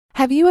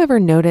Have you ever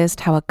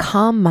noticed how a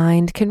calm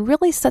mind can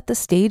really set the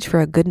stage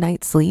for a good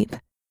night's sleep?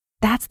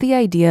 That's the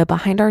idea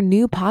behind our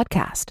new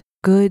podcast,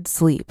 Good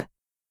Sleep.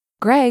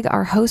 Greg,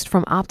 our host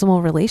from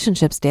Optimal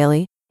Relationships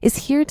Daily,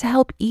 is here to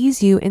help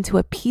ease you into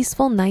a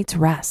peaceful night's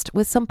rest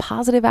with some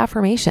positive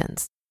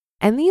affirmations.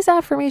 And these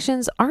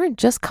affirmations aren't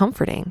just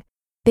comforting.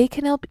 They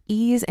can help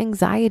ease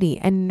anxiety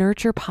and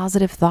nurture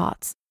positive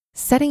thoughts,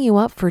 setting you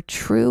up for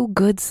true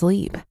good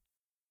sleep.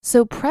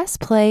 So press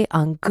play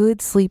on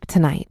Good Sleep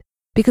tonight,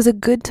 because a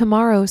good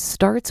tomorrow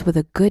starts with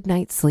a good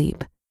night's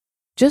sleep.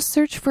 Just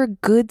search for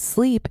Good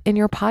Sleep in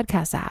your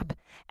podcast app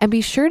and be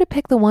sure to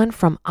pick the one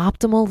from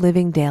Optimal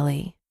Living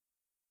Daily.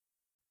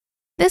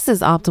 This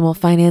is Optimal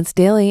Finance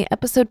Daily,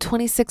 episode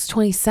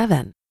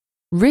 2627,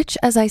 Rich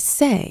as I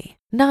Say,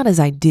 Not as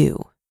I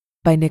Do,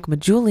 by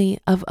Maggiulli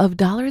of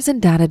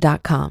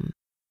dollarsandData.com.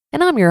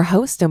 And I'm your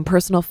host and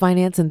personal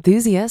finance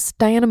enthusiast,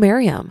 Diana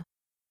Merriam.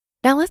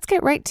 Now let's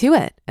get right to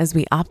it as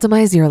we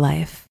optimize your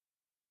life.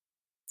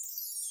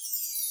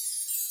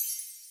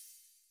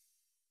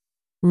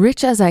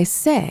 Rich as I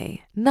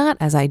Say, Not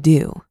as I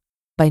Do,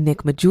 by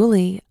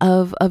Maggiulli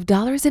of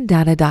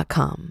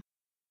dollarsandData.com.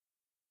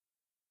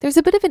 There's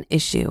a bit of an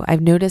issue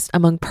I've noticed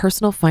among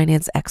personal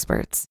finance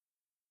experts.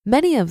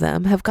 Many of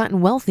them have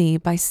gotten wealthy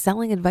by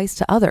selling advice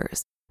to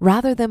others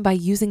rather than by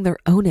using their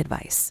own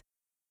advice.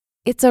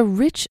 It's a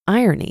rich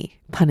irony,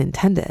 pun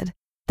intended,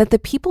 that the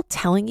people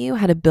telling you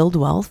how to build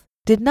wealth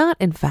did not,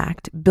 in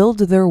fact, build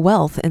their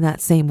wealth in that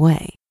same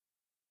way.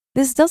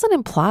 This doesn't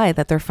imply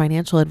that their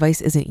financial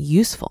advice isn't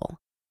useful,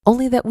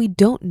 only that we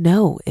don't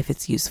know if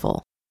it's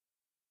useful.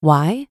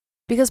 Why?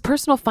 Because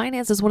personal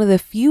finance is one of the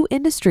few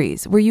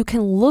industries where you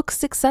can look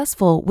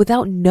successful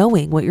without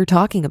knowing what you're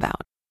talking about.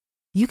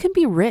 You can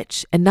be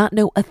rich and not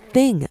know a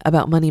thing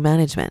about money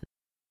management.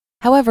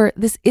 However,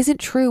 this isn't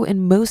true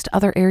in most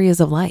other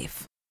areas of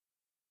life.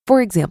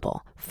 For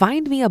example,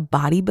 find me a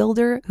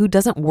bodybuilder who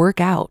doesn't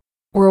work out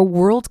or a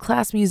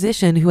world-class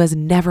musician who has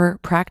never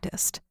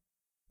practiced.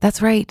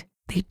 That's right,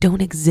 they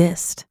don't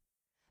exist.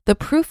 The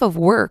proof of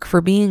work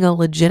for being a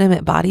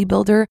legitimate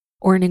bodybuilder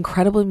or an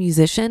incredible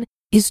musician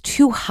is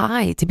too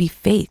high to be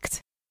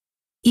faked.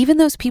 Even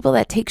those people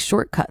that take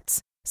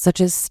shortcuts, such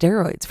as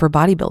steroids for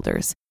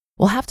bodybuilders,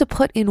 will have to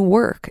put in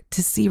work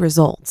to see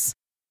results.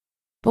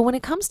 But when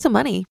it comes to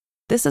money,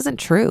 this isn't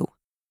true,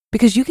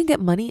 because you can get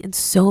money in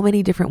so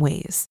many different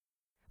ways.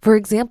 For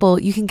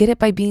example, you can get it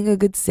by being a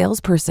good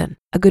salesperson,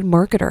 a good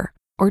marketer,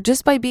 or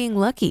just by being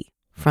lucky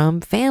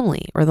from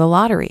family or the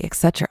lottery,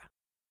 etc.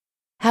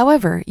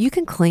 However, you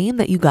can claim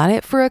that you got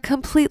it for a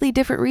completely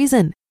different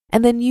reason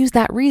and then use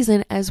that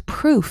reason as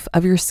proof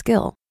of your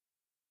skill.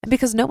 And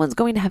because no one's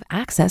going to have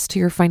access to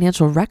your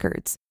financial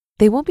records,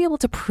 they won't be able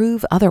to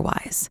prove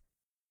otherwise.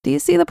 Do you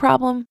see the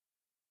problem?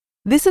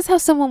 This is how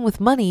someone with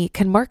money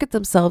can market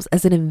themselves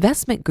as an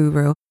investment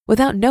guru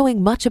without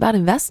knowing much about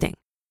investing.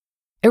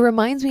 It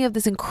reminds me of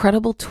this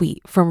incredible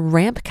tweet from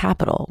Ramp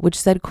Capital, which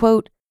said,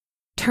 quote,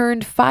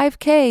 "Turned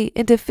 5K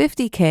into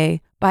 50K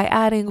by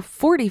adding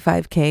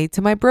 45K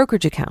to my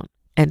brokerage account,"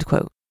 end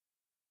quote.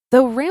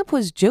 Though Ramp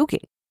was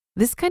joking,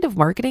 this kind of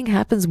marketing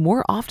happens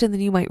more often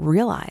than you might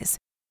realize,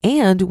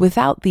 and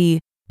without the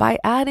 "by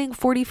adding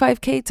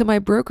 45K to my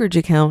brokerage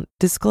account"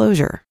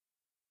 disclosure.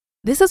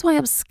 This is why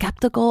I'm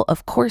skeptical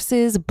of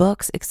courses,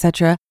 books,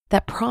 etc.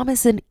 that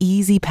promise an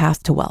easy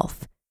path to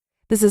wealth.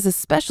 This is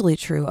especially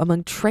true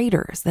among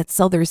traders that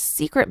sell their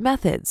secret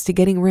methods to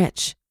getting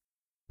rich.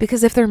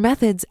 Because if their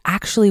methods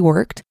actually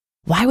worked,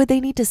 why would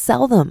they need to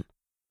sell them?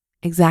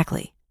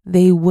 Exactly,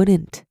 they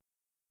wouldn't.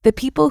 The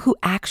people who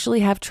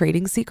actually have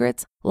trading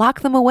secrets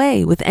lock them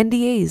away with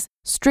NDAs,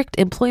 strict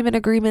employment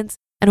agreements,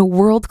 and a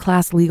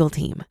world-class legal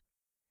team.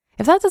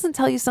 If that doesn't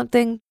tell you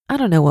something, I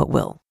don't know what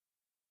will.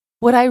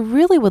 What I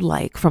really would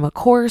like from a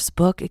course,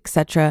 book,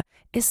 etc.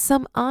 is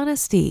some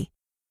honesty.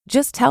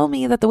 Just tell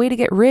me that the way to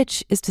get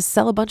rich is to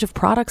sell a bunch of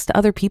products to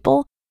other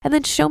people and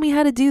then show me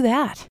how to do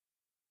that.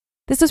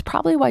 This is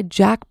probably why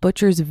Jack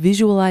Butcher's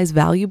Visualize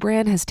Value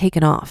brand has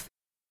taken off.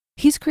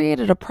 He's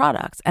created a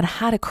product and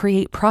how to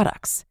create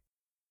products.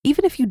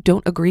 Even if you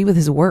don't agree with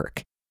his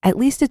work, at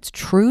least it's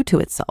true to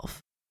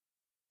itself.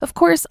 Of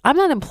course, I'm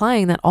not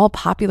implying that all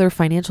popular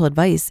financial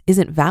advice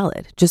isn't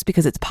valid just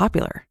because it's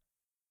popular.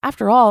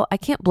 After all, I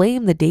can't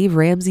blame the Dave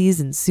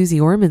Ramseys and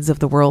Susie Ormans of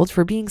the world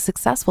for being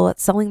successful at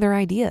selling their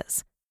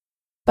ideas.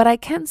 But I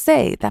can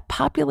say that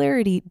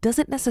popularity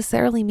doesn't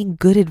necessarily mean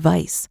good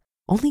advice,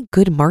 only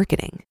good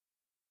marketing.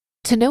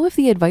 To know if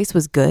the advice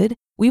was good,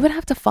 we would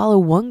have to follow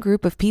one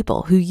group of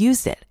people who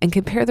used it and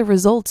compare the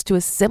results to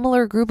a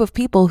similar group of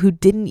people who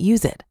didn't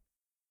use it.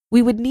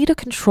 We would need a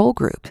control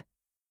group.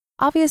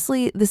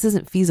 Obviously, this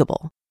isn't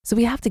feasible, so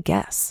we have to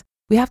guess.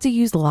 We have to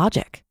use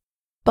logic.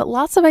 But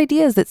lots of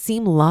ideas that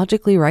seem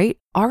logically right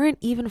aren't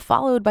even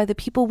followed by the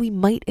people we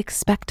might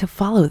expect to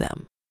follow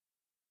them.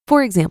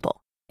 For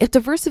example, if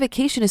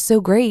diversification is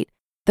so great,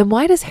 then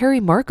why does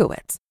Harry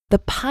Markowitz, the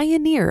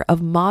pioneer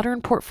of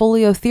modern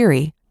portfolio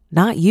theory,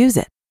 not use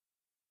it?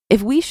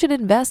 If we should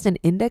invest in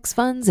index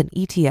funds and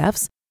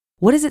ETFs,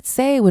 what does it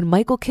say when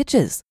Michael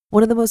Kitces,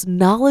 one of the most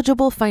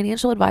knowledgeable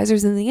financial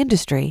advisors in the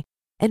industry,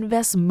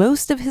 invests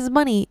most of his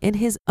money in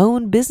his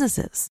own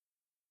businesses.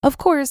 Of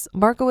course,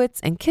 Markowitz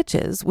and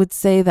Kitches would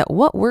say that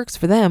what works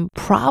for them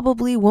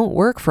probably won't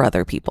work for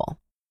other people.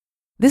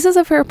 This is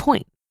a fair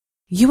point.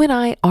 You and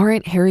I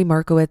aren't Harry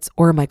Markowitz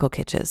or Michael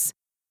Kitches,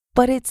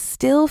 but it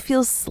still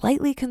feels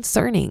slightly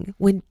concerning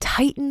when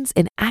titans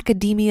in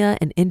academia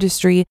and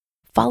industry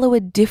follow a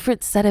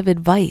different set of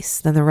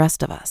advice than the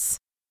rest of us.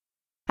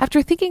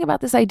 After thinking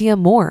about this idea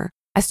more,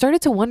 I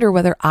started to wonder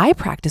whether I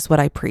practice what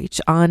I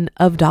preach on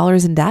Of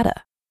Dollars and Data.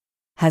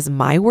 Has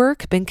my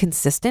work been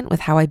consistent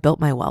with how I built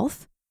my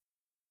wealth?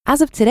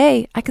 As of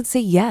today, I can say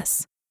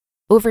yes.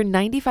 Over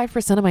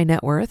 95% of my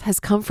net worth has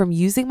come from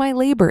using my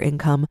labor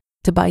income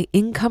to buy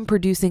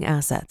income-producing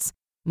assets,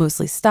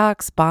 mostly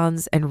stocks,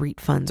 bonds, and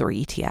REIT funds or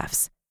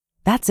ETFs.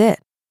 That's it.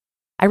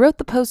 I wrote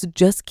the post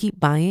Just Keep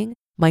Buying,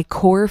 my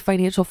core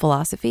financial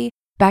philosophy,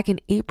 back in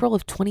April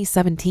of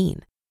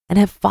 2017 and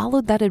have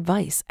followed that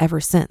advice ever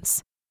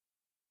since.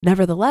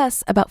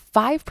 Nevertheless, about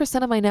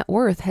 5% of my net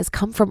worth has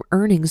come from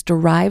earnings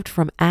derived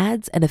from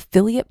ads and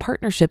affiliate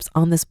partnerships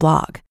on this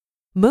blog,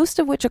 most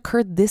of which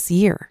occurred this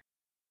year.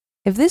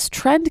 If this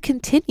trend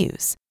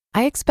continues,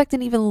 I expect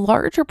an even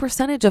larger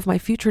percentage of my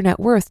future net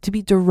worth to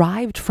be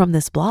derived from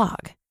this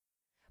blog.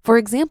 For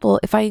example,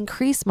 if I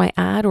increase my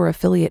ad or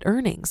affiliate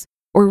earnings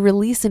or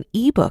release an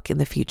ebook in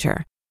the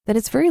future, then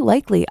it's very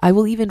likely I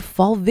will even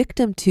fall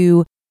victim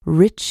to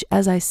rich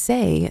as I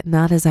say,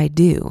 not as I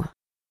do.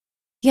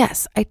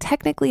 Yes, I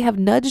technically have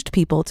nudged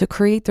people to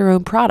create their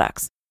own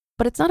products,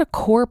 but it's not a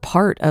core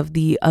part of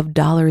the Of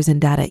Dollars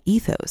and Data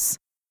ethos.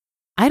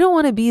 I don't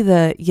want to be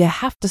the you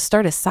have to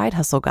start a side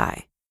hustle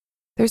guy.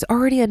 There's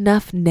already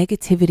enough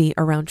negativity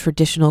around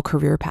traditional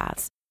career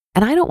paths,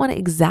 and I don't want to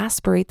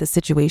exasperate the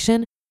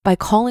situation by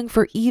calling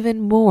for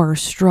even more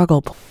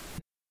struggle.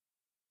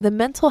 The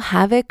mental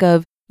havoc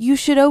of you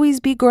should always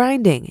be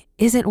grinding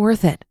isn't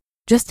worth it.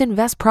 Just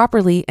invest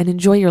properly and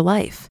enjoy your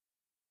life.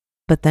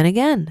 But then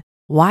again,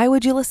 why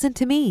would you listen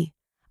to me?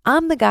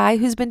 I'm the guy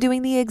who's been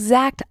doing the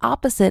exact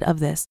opposite of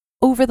this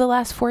over the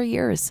last 4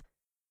 years.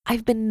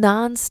 I've been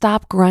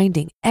nonstop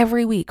grinding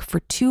every week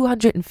for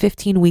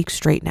 215 weeks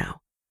straight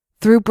now,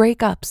 through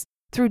breakups,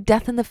 through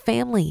death in the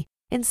family,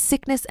 in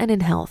sickness and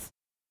in health.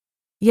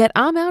 Yet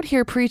I'm out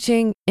here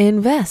preaching,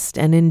 invest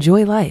and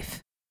enjoy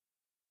life.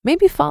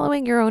 Maybe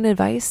following your own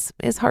advice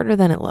is harder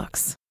than it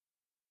looks.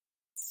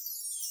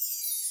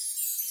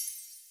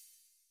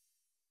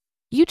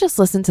 You just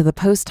listened to the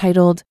post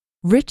titled,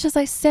 Rich as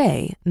I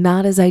Say,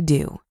 Not as I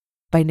Do,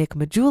 by Nick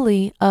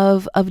Maggiulli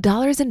of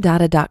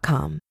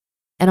dollarsandData.com.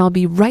 And I'll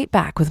be right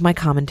back with my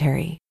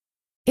commentary.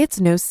 It's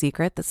no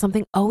secret that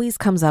something always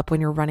comes up when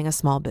you're running a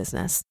small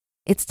business.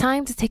 It's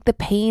time to take the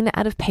pain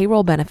out of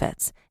payroll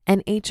benefits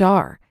and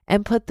HR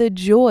and put the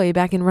joy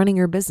back in running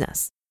your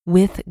business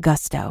with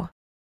Gusto.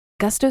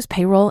 Gusto's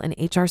payroll and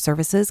HR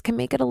services can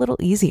make it a little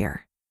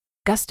easier.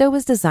 Gusto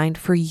was designed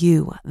for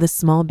you, the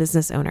small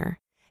business owner.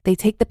 They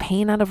take the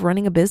pain out of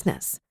running a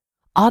business,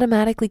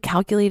 automatically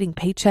calculating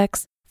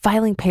paychecks,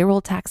 filing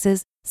payroll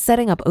taxes,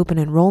 setting up open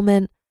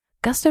enrollment.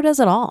 Gusto does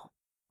it all.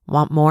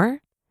 Want more?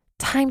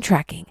 Time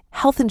tracking,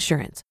 health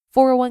insurance,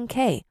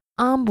 401k,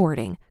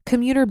 onboarding,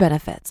 commuter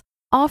benefits,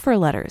 offer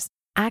letters,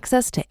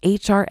 access to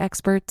HR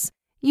experts.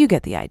 You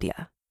get the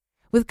idea.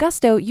 With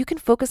Gusto, you can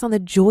focus on the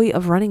joy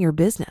of running your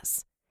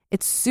business.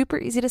 It's super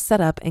easy to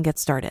set up and get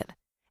started.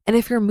 And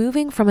if you're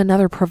moving from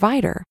another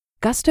provider,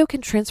 Gusto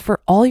can transfer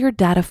all your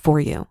data for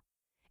you.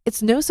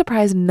 It's no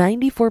surprise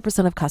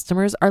 94% of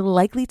customers are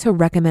likely to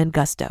recommend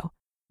Gusto.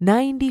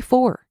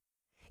 94.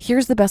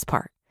 Here's the best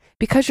part.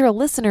 Because you're a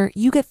listener,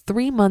 you get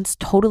 3 months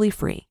totally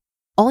free.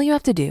 All you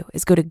have to do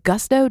is go to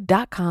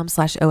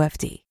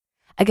gusto.com/OFD.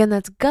 Again,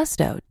 that's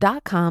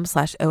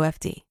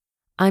gusto.com/OFD.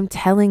 I'm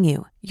telling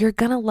you, you're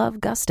gonna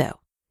love Gusto.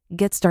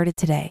 Get started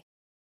today.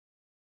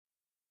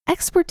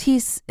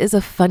 Expertise is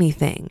a funny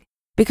thing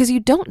because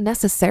you don't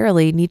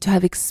necessarily need to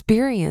have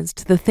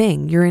experienced the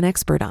thing you're an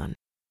expert on.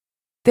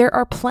 There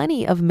are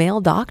plenty of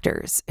male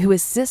doctors who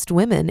assist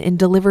women in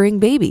delivering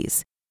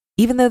babies,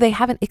 even though they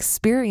haven't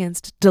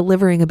experienced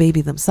delivering a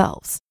baby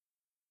themselves.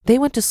 They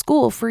went to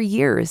school for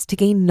years to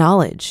gain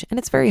knowledge, and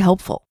it's very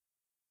helpful.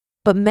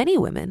 But many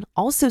women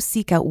also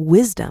seek out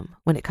wisdom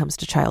when it comes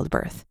to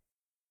childbirth.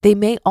 They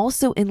may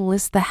also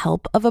enlist the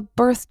help of a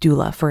birth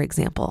doula, for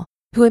example,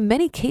 who in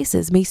many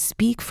cases may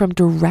speak from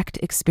direct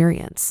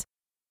experience.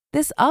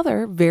 This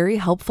other very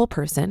helpful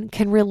person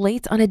can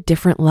relate on a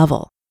different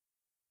level.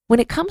 When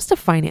it comes to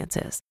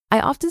finances, I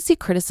often see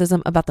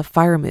criticism about the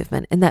FIRE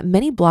movement in that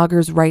many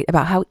bloggers write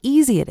about how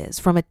easy it is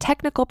from a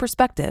technical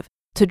perspective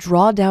to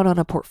draw down on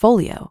a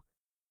portfolio,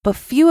 but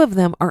few of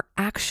them are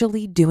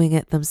actually doing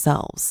it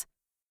themselves.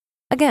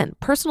 Again,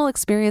 personal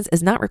experience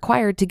is not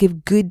required to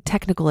give good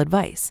technical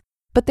advice,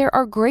 but there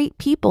are great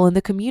people in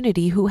the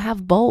community who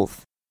have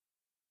both.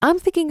 I'm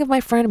thinking of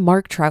my friend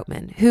Mark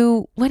Troutman,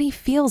 who, when he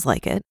feels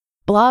like it,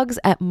 blogs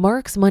at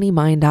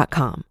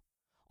marksmoneymind.com,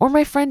 or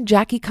my friend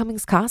Jackie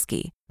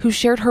Cummings-Koski, who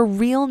shared her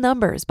real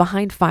numbers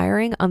behind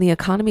firing on the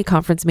Economy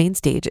Conference main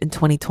stage in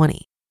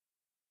 2020.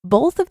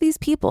 Both of these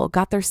people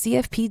got their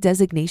CFP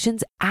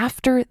designations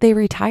after they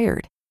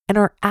retired and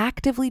are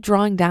actively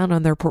drawing down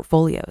on their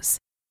portfolios.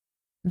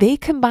 They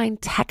combine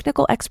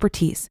technical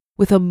expertise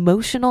with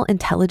emotional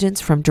intelligence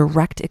from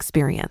direct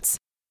experience.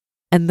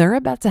 And they're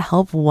about to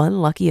help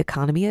one lucky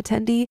economy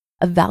attendee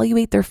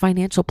evaluate their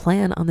financial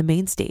plan on the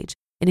main stage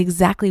in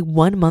exactly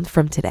 1 month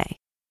from today.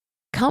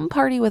 Come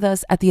party with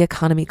us at the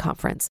Economy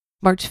Conference,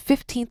 March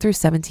 15th through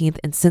 17th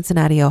in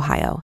Cincinnati,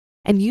 Ohio,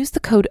 and use the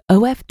code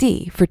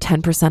OFD for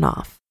 10%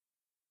 off.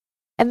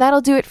 And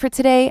that'll do it for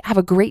today. Have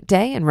a great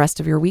day and rest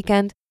of your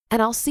weekend,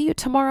 and I'll see you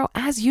tomorrow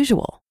as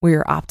usual, where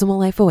your optimal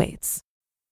life awaits.